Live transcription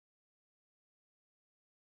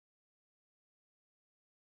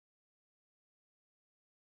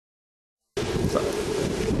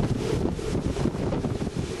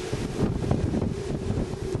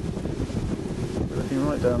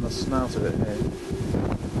down the snout of it here.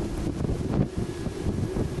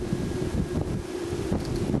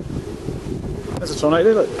 There's a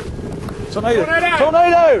tornado, look! Tornado! Tornado!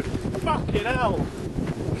 Tornado! Fucking hell!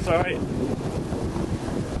 Sorry.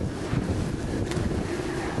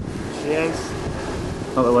 Cheers.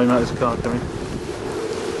 Not that way, mate, there's a car coming.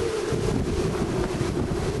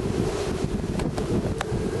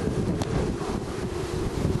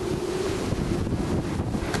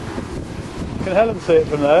 Can Helen see it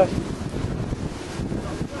from there?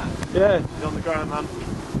 Yeah. He's on the ground, man.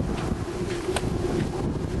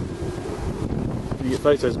 Can you get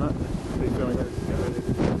photos, Matt? Keep filming.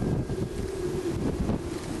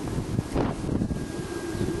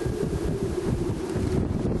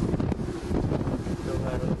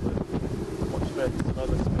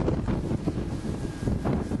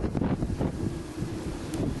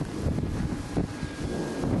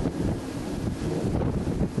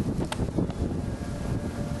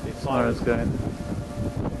 Siren's going.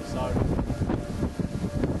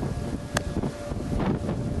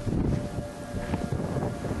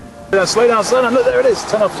 Yeah, slow down, look, there it is.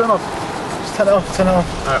 Turn off, turn off. Just turn it off, turn it off.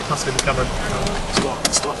 Alright, pass me the camera.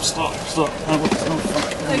 Stop.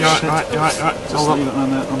 You're right. Just Hold on. leave it on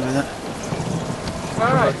there, undo that.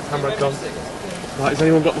 Alright. Camera gone. Right, has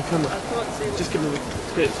anyone got my camera? Just give me the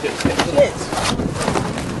skit. Yes.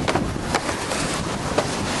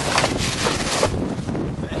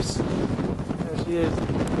 There she is.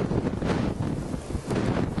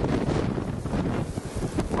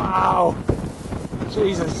 Wow!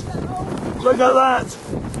 Jesus! Look at that!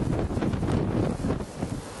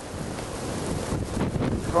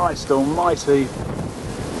 Christ almighty!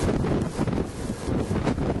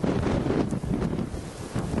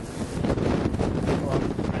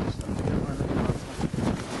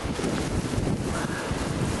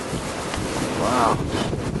 Wow!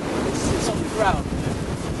 It's on the ground.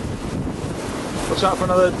 Watch out for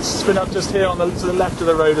another spin up just here on the to the left of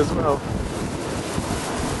the road as well.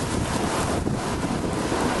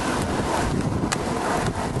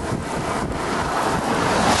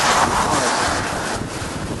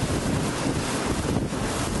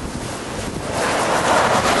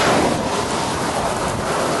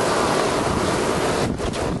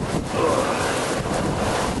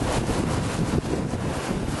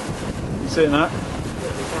 You seeing that?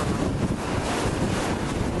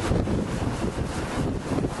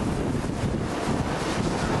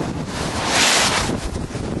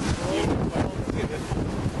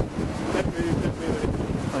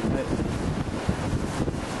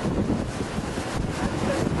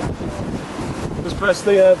 Just press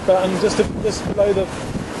the button just below the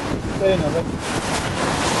thing, I think.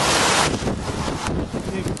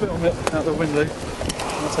 You can film it out the window.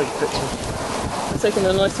 I'll take a picture. I'm taking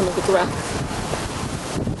a nice one of the grass.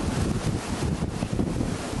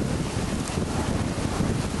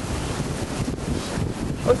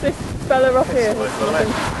 What's this fella up here?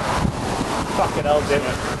 Fucking hell, Jim.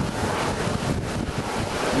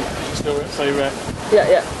 You still say red?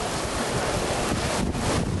 Yeah.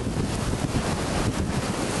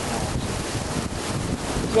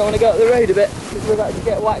 You don't want to go up the road a bit because we're about to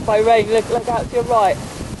get whacked by rain. Look out to your right.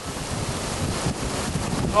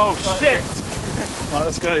 Oh shit! Right,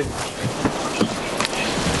 let's go.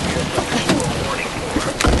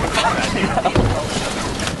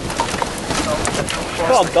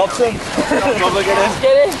 Come on, Dobson. Dobson, get in.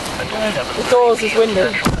 Get in. The doors is window.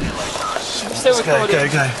 Still recording.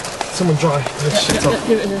 Go. Someone dry. Shit off.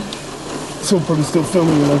 Give it here. Someone probably still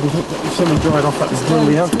filming and everything. If someone dried off, that was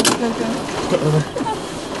brilliant.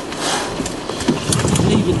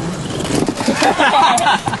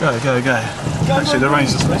 Go. Actually, the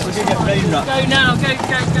rain's just finished. Go now. Go.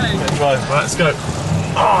 Drive. Right, let's go.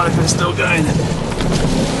 Oh, if it's still going. I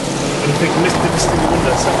think this thing the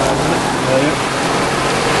window somewhere, isn't it? Yeah.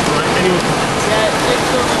 Right, anyone? Yeah,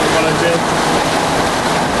 Follow Jim.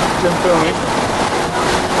 Jim filming.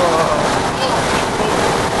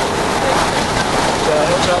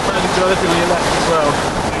 Yeah, watch out for anything to your left as well.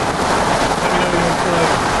 Let me know when you want to try.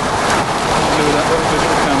 Do that. What was the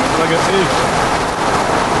digital camera? Did I get to you?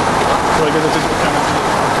 Before I get the digital camera to you.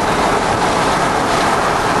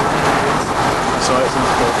 Sorry, it's in the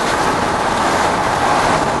spot.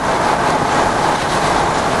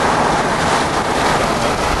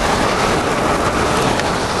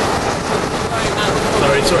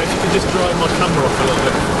 Sorry, if you could just drive my camera off a little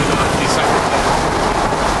bit. You don't have to do seconds.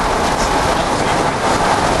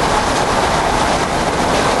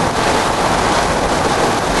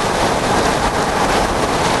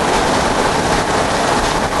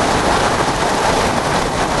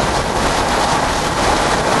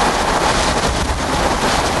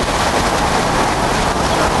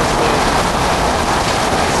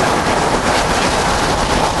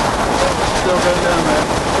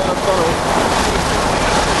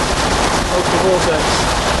 the vortex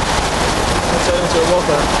and turn into a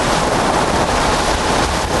whopper.